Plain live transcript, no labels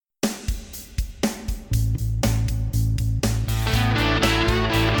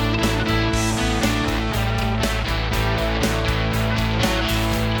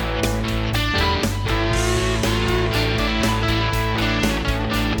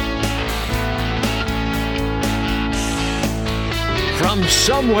From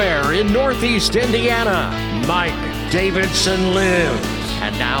somewhere in Northeast Indiana, Mike Davidson lives.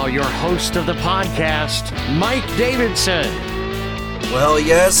 And now your host of the podcast, Mike Davidson. Well,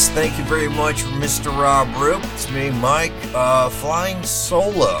 yes, thank you very much, Mr. Rob Roop. It's me, Mike, flying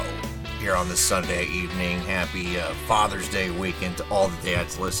solo here on this Sunday evening. Happy Father's Day weekend to all the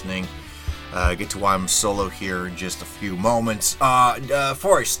dads listening. Get to why I'm solo here in just a few moments.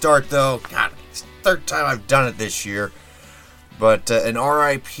 Before I start, though, God, it's the third time I've done it this year. But an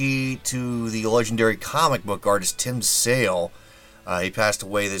RIP to the legendary comic book artist Tim Sale. He passed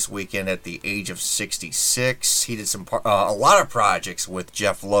away this weekend at the age of 66. He did a lot of projects with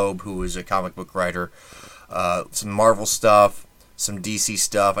Jeff Loeb, who is a comic book writer. Some Marvel stuff, some DC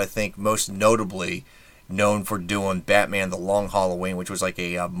stuff. I think most notably known for doing Batman: The Long Halloween, which was like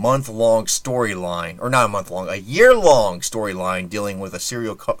a month-long storyline, or not a month-long, a year-long storyline dealing with a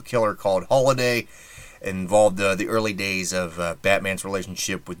serial killer called Holiday. Involved the early days of Batman's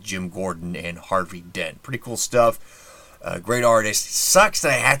relationship with Jim Gordon and Harvey Dent. Pretty cool stuff. Great artist. Sucks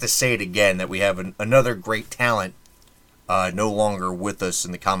that I have to say it again, that we have another great talent no longer with us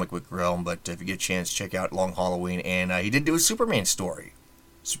in the comic book realm, but if you get a chance, check out Long Halloween. And he did do a Superman story.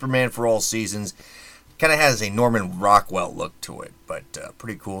 Superman for All Seasons. Kind of has a Norman Rockwell look to it, but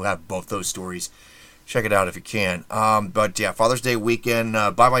pretty cool to have both those stories. Check it out if you can. But yeah, Father's Day weekend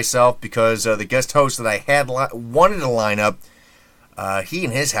by myself because the guest host that I had wanted to line up, he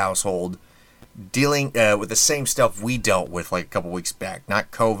and his household dealing with the same stuff we dealt with like a couple weeks back.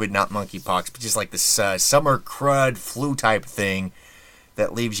 Not COVID, not monkeypox, but just like this summer crud flu type thing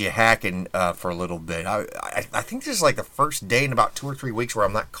that leaves you hacking for a little bit. I think this is like the first day in about 2 or 3 weeks where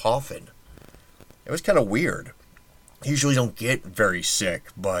I'm not coughing. It was kind of weird. Usually don't get very sick,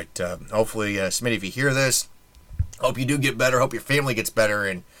 but hopefully, Smitty, if you hear this, hope you do get better, hope your family gets better,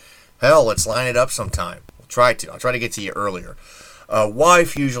 and hell, let's line it up sometime. I'll try to get to you earlier.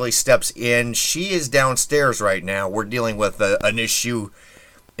 Wife usually steps in. She is downstairs right now. We're dealing with an issue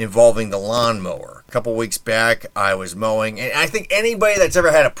involving the lawnmower. A couple weeks back, I was mowing, and I think anybody that's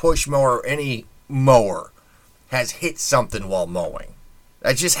ever had a push mower or any mower has hit something while mowing.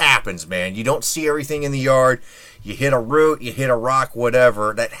 That just happens, man. You don't see everything in the yard. You hit a root, you hit a rock,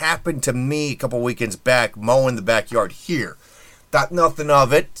 whatever. That happened to me a couple weekends back, mowing the backyard here. Thought nothing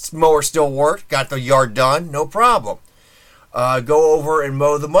of it. Mower still worked. Got the yard done. No problem. Go over and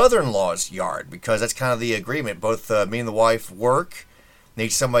mow the mother-in-law's yard because that's kind of the agreement. Both me and the wife work.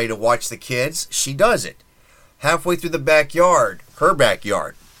 Need somebody to watch the kids. She does it. Halfway through the backyard, her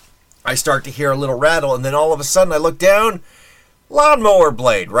backyard, I start to hear a little rattle, and then all of a sudden I look down, lawnmower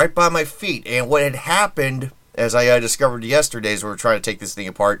blade right by my feet. And what had happened, as I discovered yesterday as we were trying to take this thing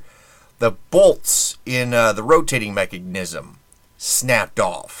apart, the bolts in the rotating mechanism snapped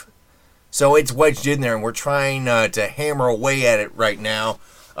off. So it's wedged in there, and we're trying to hammer away at it right now.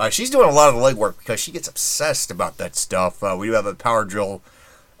 She's doing a lot of the legwork because she gets obsessed about that stuff. We do have a power drill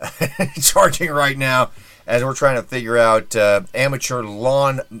charging right now as we're trying to figure out amateur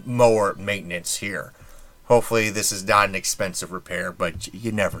lawn mower maintenance here. Hopefully this is not an expensive repair, but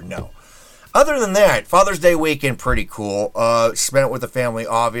you never know. Other than that, Father's Day weekend, pretty cool. Spent it with the family,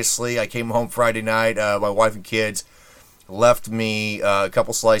 obviously. I came home Friday night. My wife and kids left me a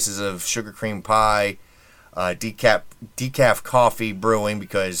couple slices of sugar cream pie, decaf coffee brewing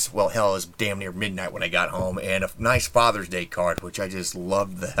because, well, hell, it was damn near midnight when I got home, and a nice Father's Day card, which I just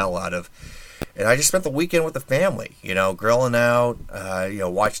loved the hell out of. And I just spent the weekend with the family, grilling out,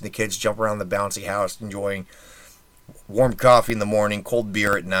 watching the kids jump around the bouncy house, enjoying warm coffee in the morning, cold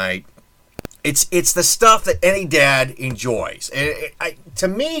beer at night. It's the stuff that any dad enjoys. And to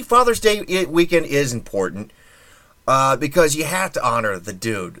me, Father's Day weekend is important because you have to honor the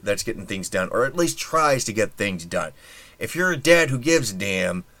dude that's getting things done, or at least tries to get things done. If you're a dad who gives a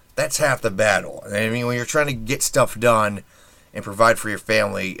damn, that's half the battle. I mean, when you're trying to get stuff done and provide for your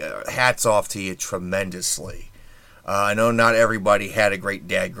family, hats off to you tremendously. I know not everybody had a great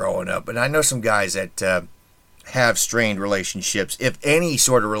dad growing up, and I know some guys that have strained relationships, if any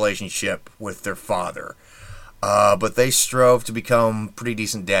sort of relationship, with their father. But they strove to become pretty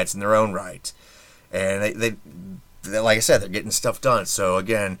decent dads in their own right. And they like I said, they're getting stuff done. So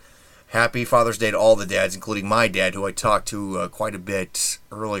again, happy Father's Day to all the dads, including my dad, who I talked to quite a bit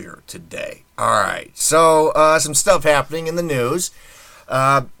earlier today. All right, so some stuff happening in the news.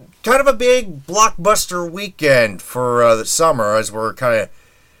 Kind of a big blockbuster weekend for the summer as we're kind of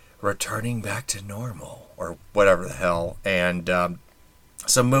returning back to normal, or whatever the hell. And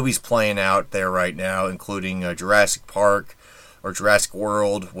some movies playing out there right now, including Jurassic Park or Jurassic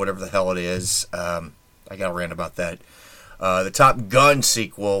World, whatever the hell it is. I got a rant about that. The Top Gun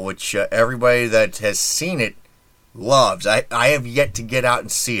sequel, which everybody that has seen it loves. I have yet to get out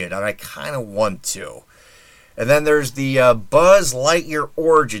and see it, and I kind of want to. And then there's the Buzz Lightyear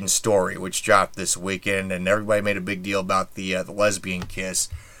origin story, which dropped this weekend, and everybody made a big deal about the lesbian kiss.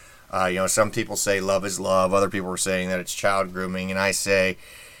 Some people say love is love. Other people are saying that it's child grooming, and I say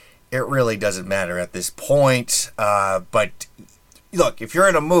it really doesn't matter at this point. But look, if you're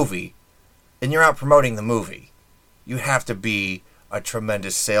in a movie and you're out promoting the movie, you have to be a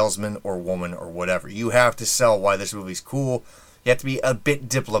tremendous salesman or woman or whatever. You have to sell why this movie's cool. You have to be a bit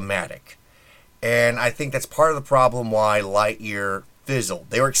diplomatic. And I think that's part of the problem why Lightyear fizzled.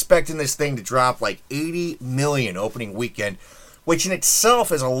 They were expecting this thing to drop like 80 million opening weekend, which in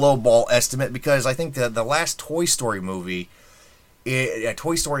itself is a lowball estimate because I think the last Toy Story movie,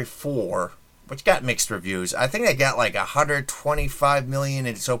 Toy Story 4, which got mixed reviews, I think they got like 125 million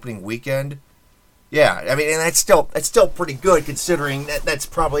in its opening weekend. Yeah, I mean, and that's still pretty good considering that's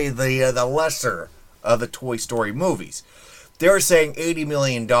probably the lesser of the Toy Story movies. They were saying $80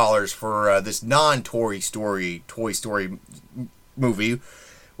 million for this non-Toy Story movie,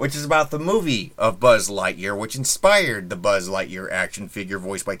 which is about the movie of Buzz Lightyear, which inspired the Buzz Lightyear action figure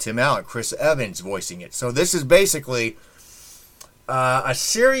voiced by Tim Allen, Chris Evans voicing it. So this is basically a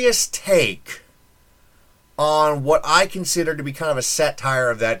serious take on what I consider to be kind of a satire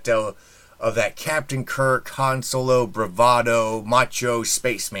of that Captain Kirk, Han Solo, bravado, macho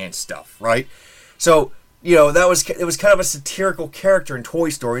spaceman stuff, right? So, it was kind of a satirical character in Toy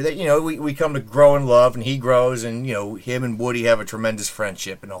Story that, we come to grow and love, and he grows, and, him and Woody have a tremendous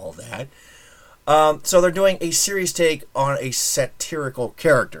friendship and all that. So they're doing a serious take on a satirical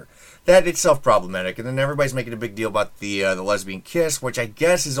character. That itself problematic, and then everybody's making a big deal about the lesbian kiss, which I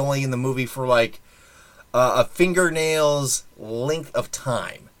guess is only in the movie for, like, a fingernail's length of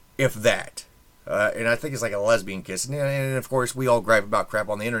time. If that. And I think it's like a lesbian kiss. And of course, we all gripe about crap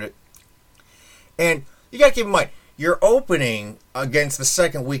on the internet. And you got to keep in mind, you're opening against the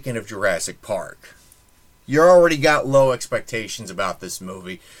second weekend of Jurassic Park. You already got low expectations about this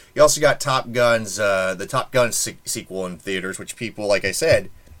movie. You also got the Top Gun sequel in theaters, which people, like I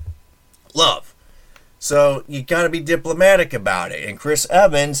said, love. So you got to be diplomatic about it. And Chris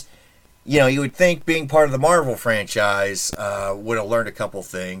Evans, you would think being part of the Marvel franchise would have learned a couple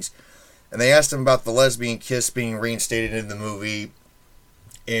things. And they asked him about the lesbian kiss being reinstated in the movie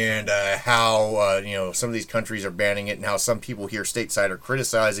and how, some of these countries are banning it and how some people here stateside are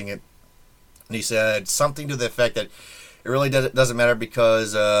criticizing it. And he said something to the effect that it really doesn't matter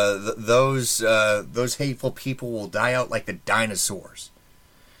because those hateful people will die out like the dinosaurs.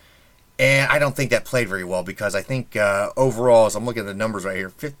 And I don't think that played very well because I think overall, as I'm looking at the numbers right here,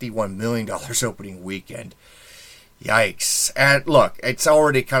 $51 million opening weekend. Yikes. And look, it's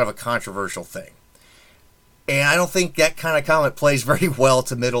already kind of a controversial thing. And I don't think that kind of comment plays very well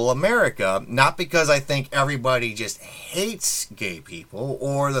to middle America. Not because I think everybody just hates gay people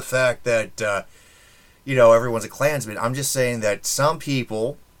or the fact that, everyone's a Klansman. I'm just saying that some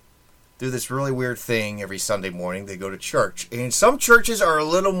people do this really weird thing every Sunday morning. They go to church. And some churches are a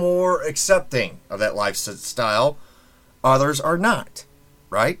little more accepting of that lifestyle. Others are not.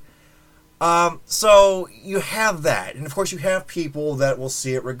 Right? So you have that. And of course you have people that will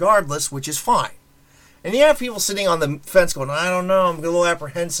see it regardless, which is fine. And you have people sitting on the fence going, I don't know, I'm a little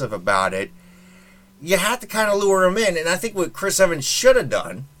apprehensive about it. You have to kind of lure them in. And I think what Chris Evans should have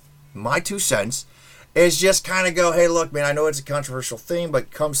done, my 2 cents, is just kind of go, hey, look, man, I know it's a controversial thing, but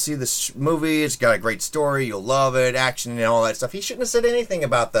come see this movie. It's got a great story. You'll love it, action and all that stuff. He shouldn't have said anything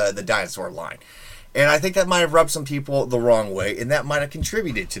about the dinosaur line. And I think that might have rubbed some people the wrong way, and that might have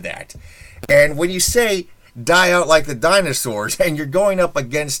contributed to that. And when you say die out like the dinosaurs, and you're going up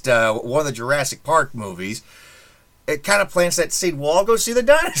against one of the Jurassic Park movies, it kind of plants that seed. Well, I'll go see the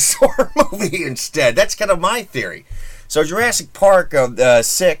dinosaur movie instead. That's kind of my theory. So Jurassic Park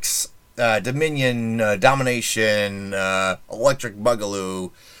 6... Dominion, Domination, Electric Boogaloo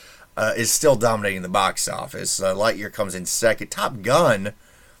is still dominating the box office. Lightyear comes in second. Top Gun,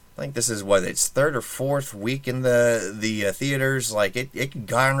 I think this is its third or fourth week in the theaters. Like it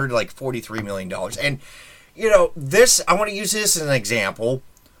garnered like $43 million. And this, I want to use this as an example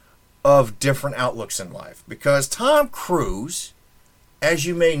of different outlooks in life because Tom Cruise, as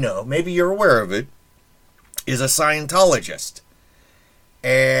you may know, maybe you're aware of it, is a Scientologist.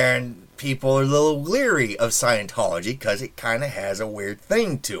 And people are a little leery of Scientology because it kind of has a weird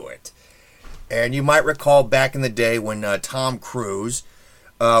thing to it. And you might recall back in the day when Tom Cruise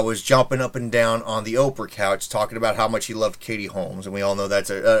was jumping up and down on the Oprah couch talking about how much he loved Katie Holmes. And we all know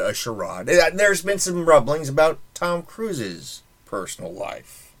that's a charade. There's been some rumblings about Tom Cruise's personal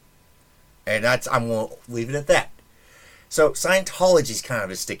life. And I'm going to leave it at that. So Scientology is kind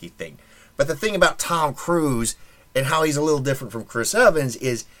of a sticky thing. But the thing about Tom Cruise and how he's a little different from Chris Evans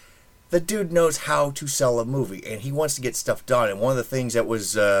is the dude knows how to sell a movie, and he wants to get stuff done. And one of the things that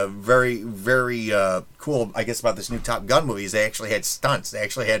was very, very cool, I guess, about this new Top Gun movie is they actually had stunts. They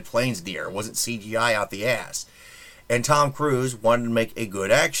actually had planes in the air. It wasn't CGI out the ass. And Tom Cruise wanted to make a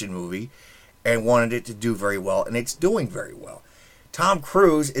good action movie and wanted it to do very well, and it's doing very well. Tom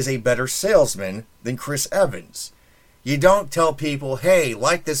Cruise is a better salesman than Chris Evans. You don't tell people, hey,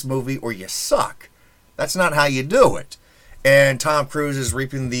 like this movie or you suck. That's not how you do it. And Tom Cruise is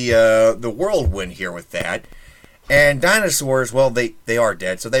reaping the whirlwind here with that. And dinosaurs, well, they are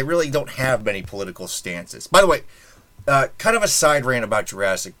dead, so they really don't have many political stances. By the way, kind of a side rant about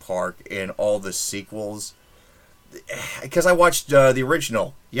Jurassic Park and all the sequels. Because I watched the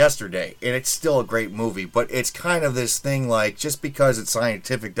original yesterday, and it's still a great movie, but it's kind of this thing like, just because it's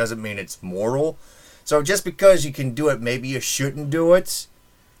scientific doesn't mean it's moral. So just because you can do it, maybe you shouldn't do it.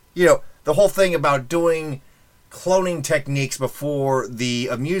 You know, the whole thing about doing cloning techniques before the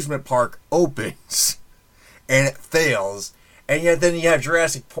amusement park opens and it fails, and yet then you have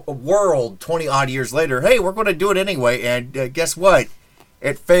Jurassic World 20 odd years later, hey, we're going to do it anyway, and guess what?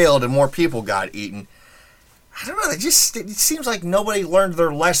 It failed and more people got eaten. I don't know, it seems like nobody learned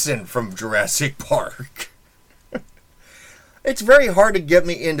their lesson from Jurassic Park. It's very hard to get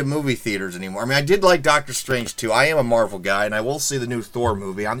me into movie theaters anymore. I mean, I did like Doctor Strange 2. I am a Marvel guy, and I will see the new Thor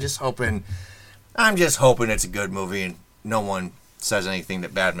movie. I'm just hoping it's a good movie and no one says anything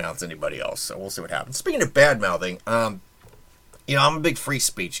that badmouths anybody else. So we'll see what happens. Speaking of badmouthing, I'm a big free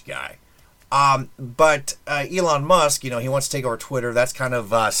speech guy. But Elon Musk, he wants to take over Twitter. That's kind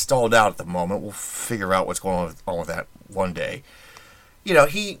of stalled out at the moment. We'll figure out what's going on with that one day.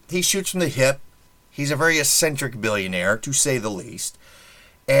 He shoots from the hip. He's a very eccentric billionaire, to say the least.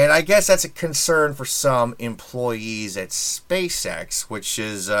 And I guess that's a concern for some employees at SpaceX, which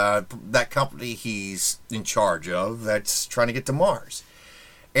is that company he's in charge of that's trying to get to Mars.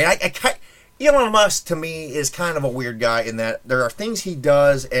 And Elon Musk, to me, is kind of a weird guy in that there are things he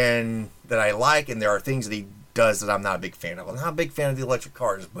does and that I like, and there are things that he does that I'm not a big fan of. I'm not a big fan of the electric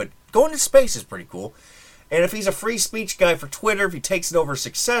cars, but going to space is pretty cool. And if he's a free speech guy for Twitter, if he takes it over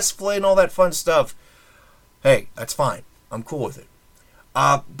successfully and all that fun stuff, hey, that's fine. I'm cool with it.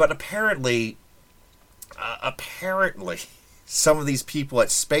 But apparently, some of these people at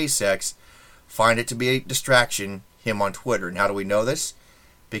SpaceX find it to be a distraction, him on Twitter. And how do we know this?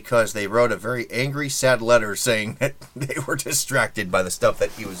 Because they wrote a very angry, sad letter saying that they were distracted by the stuff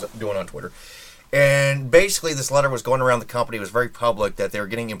that he was doing on Twitter. And basically, this letter was going around the company. It was very public that they were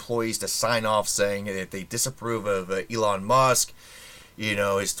getting employees to sign off saying that they disapprove of Elon Musk.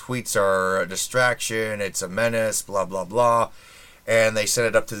 His tweets are a distraction. It's a menace, blah, blah, blah. And they sent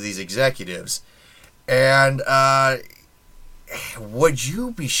it up to these executives. And would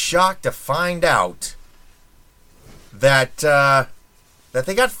you be shocked to find out that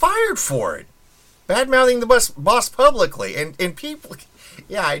they got fired for it? Bad-mouthing the boss publicly. And people...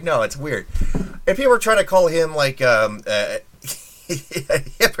 Yeah, I know, it's weird. And people are trying to call him like a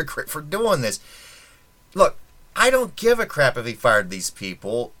hypocrite for doing this. Look, I don't give a crap if he fired these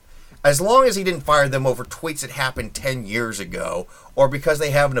people, as long as he didn't fire them over tweets that happened 10 years ago, or because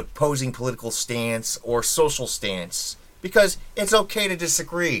they have an opposing political stance or social stance, because it's okay to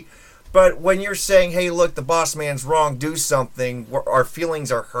disagree. But when you're saying, hey, look, the boss man's wrong, do something, our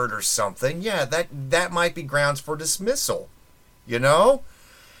feelings are hurt or something, yeah, that might be grounds for dismissal.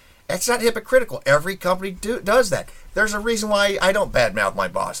 That's not hypocritical. Every company does that. There's a reason why I don't badmouth my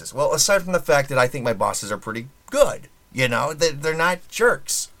bosses. Well, aside from the fact that I think my bosses are pretty good. They're not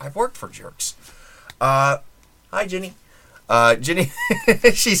jerks. I've worked for jerks. Hi, Ginny. Ginny,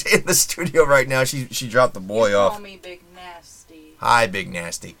 she's in the studio right now. She dropped the boy off. Call me Big Nasty. Hi, Big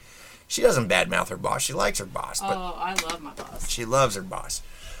Nasty. She doesn't badmouth her boss. She likes her boss. But I love my boss. She loves her boss.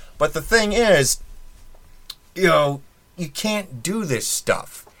 But the thing is, you can't do this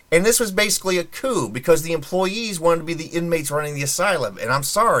stuff. And this was basically a coup because the employees wanted to be the inmates running the asylum. And I'm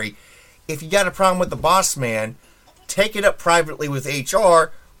sorry, if you got a problem with the boss man, take it up privately with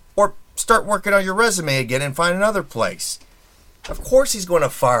HR or start working on your resume again and find another place. Of course he's going to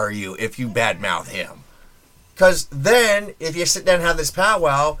fire you if you badmouth him. Because then, if you sit down and have this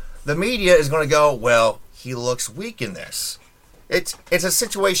powwow, the media is going to go, well, he looks weak in this. It's a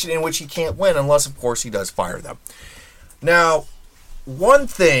situation in which he can't win unless, of course, he does fire them. Now, one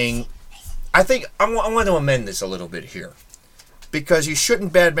thing, I think I want to amend this a little bit here. Because you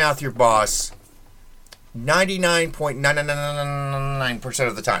shouldn't badmouth your boss 99.999%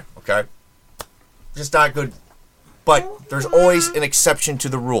 of the time, okay? Just not good. But there's always an exception to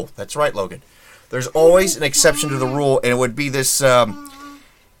the rule. That's right, Logan. There's always an exception to the rule, and it would be this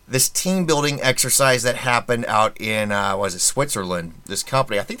this team building exercise that happened out in, was it Switzerland? This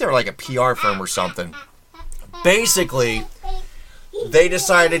company, I think they were like a PR firm or something. Basically, they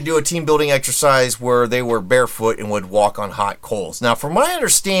decided to do a team building exercise where they were barefoot and would walk on hot coals. Now, from my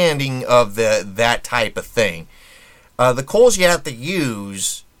understanding of that type of thing, the coals you have to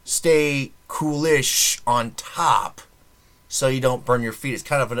use stay coolish on top so you don't burn your feet. It's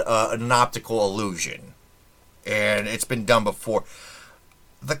kind of an optical illusion, and it's been done before.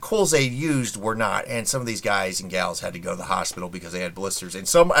 The coals they used were not, and some of these guys and gals had to go to the hospital because they had blisters. And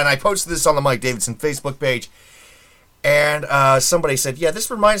I posted this on the Mike Davidson Facebook page, and somebody said, "Yeah,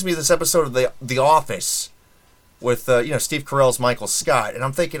 this reminds me of this episode of The Office with Steve Carell's Michael Scott." And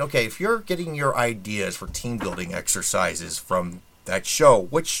I'm thinking, okay, if you're getting your ideas for team building exercises from that show,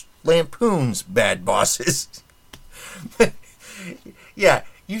 which lampoons bad bosses, yeah,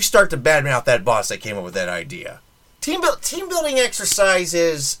 you start to badmouth that boss that came up with that idea. Team building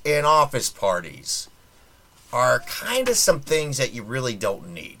exercises and office parties are kind of some things that you really don't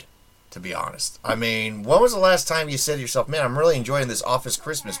need, to be honest. I mean, when was the last time you said to yourself, man, I'm really enjoying this office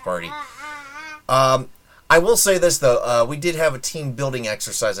Christmas party? I will say this, though. We did have a team building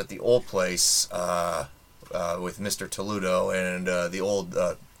exercise at the old place with Mr. Toludo and the old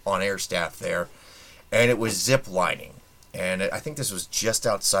on-air staff there, and it was zip lining. And I think this was just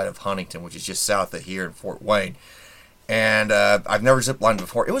outside of Huntington, which is just south of here in Fort Wayne. And I've never ziplined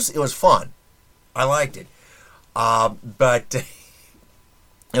before. It was fun. I liked it. But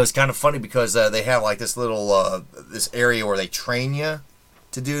it was kind of funny because they have like this little this area where they train you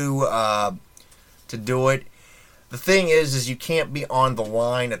to do it. The thing is you can't be on the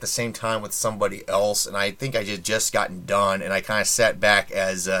line at the same time with somebody else. And I think I just gotten done, and I kind of sat back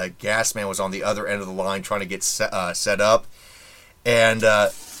as Gasman was on the other end of the line trying to get set up. And I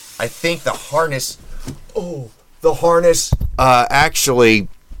think the harness actually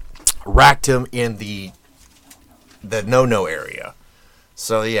racked him in the no-no area.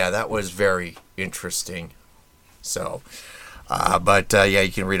 So, yeah, that was very interesting. So, yeah,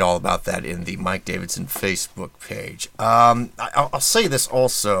 you can read all about that in the Mike Davidson Facebook page. I'll say this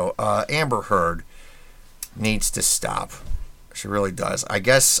also. Amber Heard needs to stop. She really does. I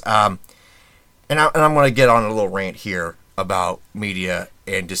guess, and I'm going to get on a little rant here about media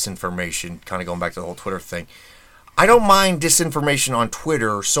and disinformation, kind of going back to the whole Twitter thing. I don't mind disinformation on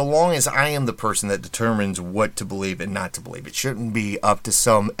Twitter so long as I am the person that determines what to believe and not to believe. It shouldn't be up to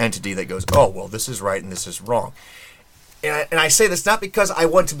some entity that goes, oh, well, this is right and this is wrong. And I say this not because I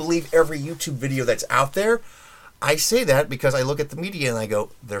want to believe every YouTube video that's out there. I say that because I look at the media and I go,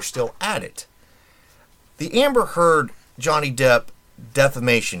 they're still at it. The Amber Heard Johnny Depp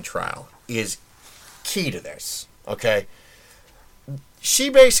defamation trial is key to this, okay? She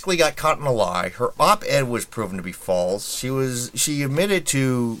basically got caught in a lie. Her op-ed was proven to be false. She admitted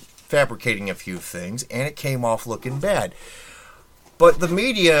to fabricating a few things, and it came off looking bad. But the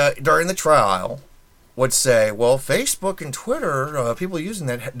media during the trial would say, well, Facebook and Twitter, people using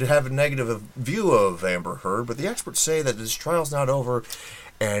that have a negative view of Amber Heard, but the experts say that this trial's not over,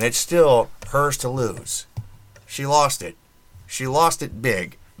 and it's still hers to lose. She lost it. She lost it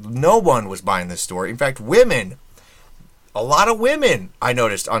big. No one was buying this story. In fact, a lot of women I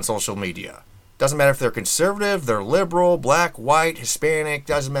noticed on social media. Doesn't matter if they're conservative, they're liberal, black, white, Hispanic,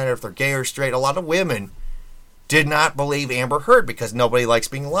 doesn't matter if they're gay or straight. A lot of women did not believe Amber Heard because nobody likes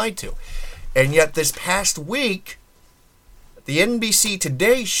being lied to. And yet this past week, the NBC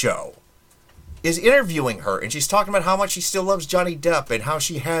Today show is interviewing her, and she's talking about how much she still loves Johnny Depp and how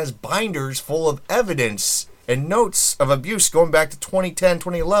she has binders full of evidence and notes of abuse going back to 2010,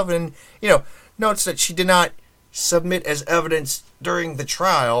 2011, notes that she did not submit as evidence during the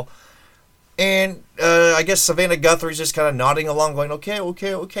trial. And I guess Savannah Guthrie's just kind of nodding along going,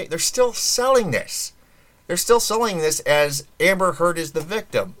 okay. They're still selling this. They're still selling this as Amber Heard is the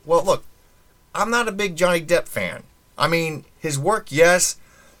victim. Well, look, I'm not a big Johnny Depp fan. I mean, his work, yes,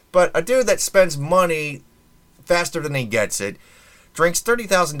 but a dude that spends money faster than he gets it, drinks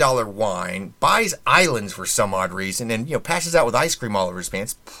 $30,000 wine, buys islands for some odd reason, and passes out with ice cream all over his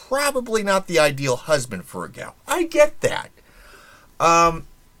pants. Probably not the ideal husband for a gal. I get that.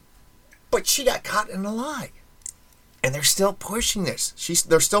 But she got caught in a lie. And they're still pushing this.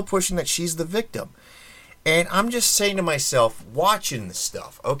 They're still pushing that she's the victim. And I'm just saying to myself, watching this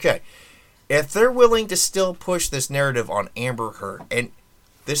stuff, okay, if they're willing to still push this narrative on Amber Heard, and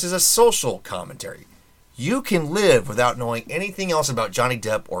this is a social commentary, you can live without knowing anything else about Johnny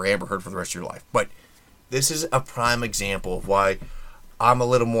Depp or Amber Heard for the rest of your life. But this is a prime example of why I'm a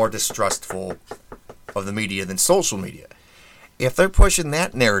little more distrustful of the media than social media. If they're pushing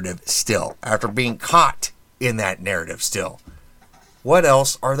that narrative still, after being caught in that narrative still, what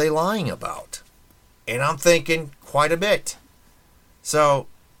else are they lying about? And I'm thinking quite a bit. So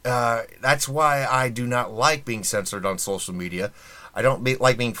that's why I do not like being censored on social media. I don't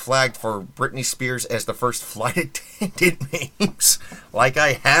like being flagged for Britney Spears as the first flight attendant memes, like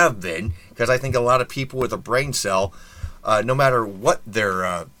I have been, because I think a lot of people with a brain cell, no matter what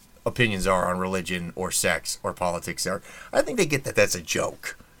their opinions are on religion or sex or politics are, I think they get that that's a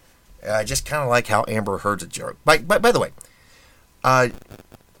joke. Just kind of like how Amber Heard's a joke. By the way,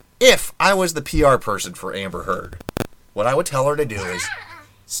 if I was the PR person for Amber Heard, what I would tell her to do is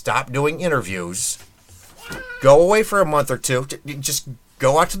stop doing interviews, go away for a month or two, just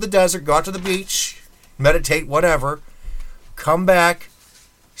go out to the desert, go out to the beach, meditate, whatever, come back,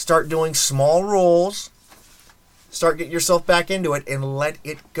 start doing small roles, start getting yourself back into it, and let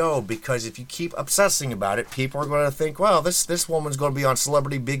it go. Because if you keep obsessing about it, people are going to think, well, this woman's going to be on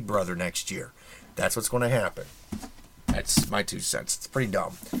Celebrity Big Brother next year. That's what's going to happen. That's my 2 cents. It's pretty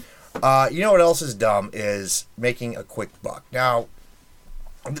dumb. You know what else is dumb is making a quick buck. Now,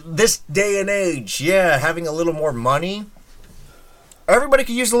 this day and age, having a little more money, everybody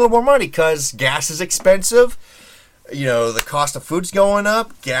could use a little more money because gas is expensive. You know, the cost of food's going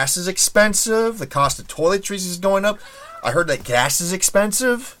up. Gas is expensive. The cost of toiletries is going up. I heard that gas is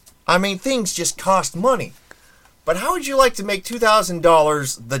expensive. I mean, things just cost money. But how would you like to make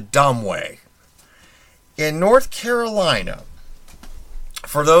 $2,000 the dumb way? In North Carolina,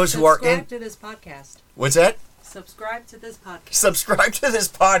 for those who are in... Subscribe to this podcast. What's that? Subscribe to this podcast. Subscribe to this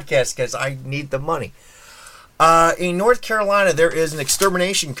podcast because I need the money. In North Carolina, there is an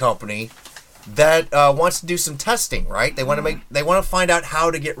extermination company that wants to do some testing. Right? They want to find out how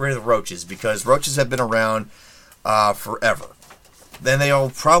to get rid of roaches because roaches have been around forever. Then they'll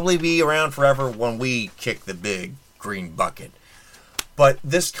probably be around forever when we kick the big green bucket. But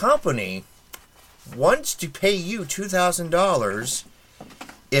this company wants to pay you $2,000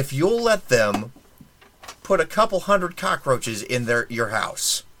 if you'll let them put a couple hundred cockroaches in your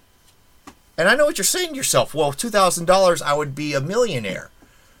house. And I know what you're saying to yourself. Well, $2,000, I would be a millionaire.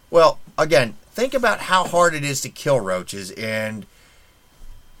 Well, again, think about how hard it is to kill roaches. And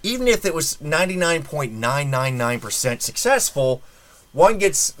even if it was 99.999% successful, one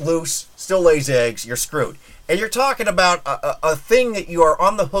gets loose, still lays eggs, you're screwed. And you're talking about a thing that you are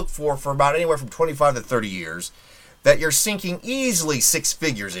on the hook for about anywhere from 25 to 30 years that you're sinking easily 6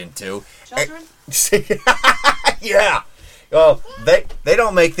 figures into. Children? Yeah. Well, they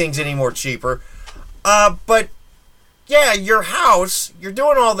don't make things any more cheaper. But, yeah, your house, you're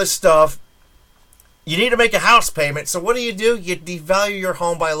doing all this stuff. You need to make a house payment. So what do? You devalue your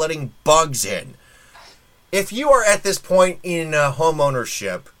home by letting bugs in. If you are at this point in home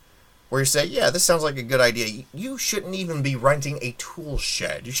ownership where you say, yeah, this sounds like a good idea, you shouldn't even be renting a tool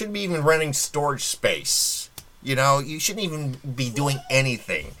shed. You shouldn't be even renting storage space. You know, you shouldn't even be doing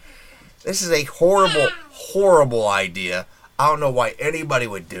anything. This is a horrible, horrible idea. I don't know why anybody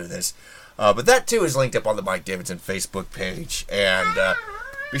would do this. But that, too, is linked up on the Mike Davidson Facebook page. And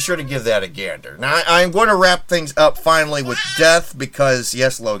be sure to give that a gander. Now, I'm going to wrap things up finally with death because,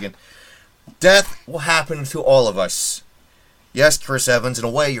 yes, Logan, death will happen to all of us. Yes, Chris Evans, in a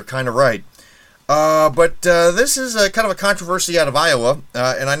way, you're kind of right. But this is kind of a controversy out of Iowa.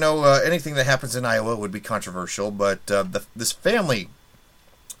 And I know anything that happens in Iowa would be controversial. But this family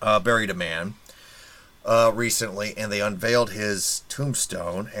buried a man recently, and they unveiled his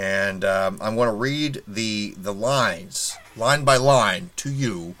tombstone. And I'm going to read the lines, line by line, to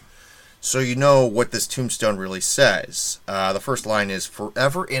you, so you know what this tombstone really says. The first line is,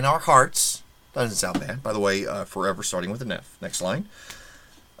 "Forever in our hearts." Doesn't sound bad. By the way, forever starting with an F. Next line.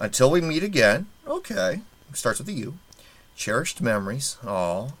 "Until we meet again." Okay. Starts with a U. "Cherished memories."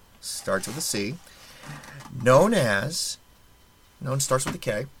 Oh. Starts with a C. "Known as." Known starts with a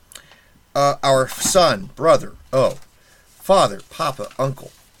K. "Our son, brother." O. "Father, papa,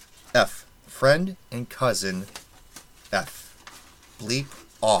 uncle." F. "Friend and cousin." F. "Bleep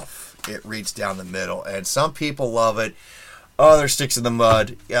off." It reads down the middle. And some people love it. Others sticks in the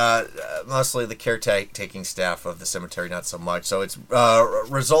mud. Mostly the caretaking staff of the cemetery, not so much. So it's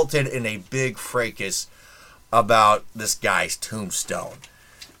resulted in a big fracas about this guy's tombstone.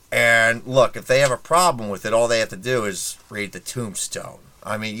 And look, if they have a problem with it, all they have to do is read the tombstone.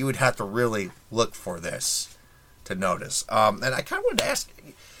 I mean, you would have to really look for this to notice. And I kind of wanted to ask,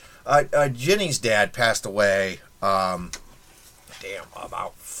 Jenny's dad passed away, about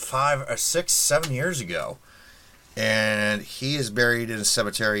 5 or 6, 7 years ago. And he is buried in a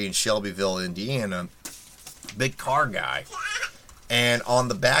cemetery in Shelbyville, Indiana. Big car guy. And on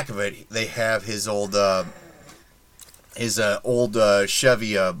the back of it, they have his old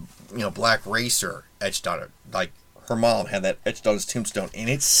Chevy, black racer etched on it, like her mom had that etched on his tombstone, and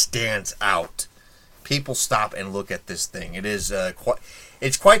it stands out. People stop and look at this thing. It is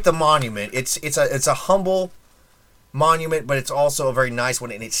it's quite the monument. It's a humble monument, but it's also a very nice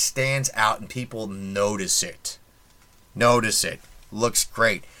one, and it stands out, and people notice it. Looks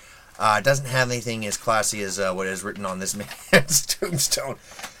great. It doesn't have anything as classy as what is written on this man's tombstone.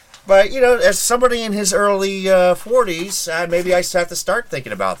 But, as somebody in his early 40s, maybe I have to start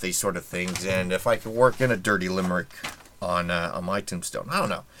thinking about these sort of things. And if I could work in a dirty limerick on my tombstone, I don't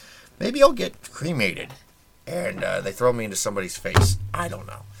know. Maybe I'll get cremated and they throw me into somebody's face. I don't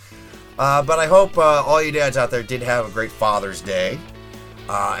know. But I hope all you dads out there did have a great Father's Day.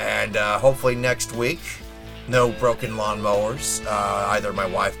 And hopefully next week, no broken lawnmowers. Either my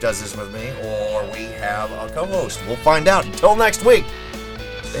wife does this with me or we have a co-host. We'll find out. Until next week.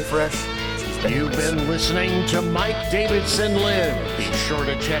 Stay fresh. You've been listening to Mike Davidson Lives. Be sure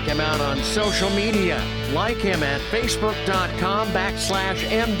to check him out on social media. Like him at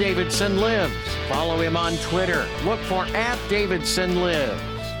facebook.com/mdavidsonlives. Follow him on Twitter. Look for @DavidsonLives.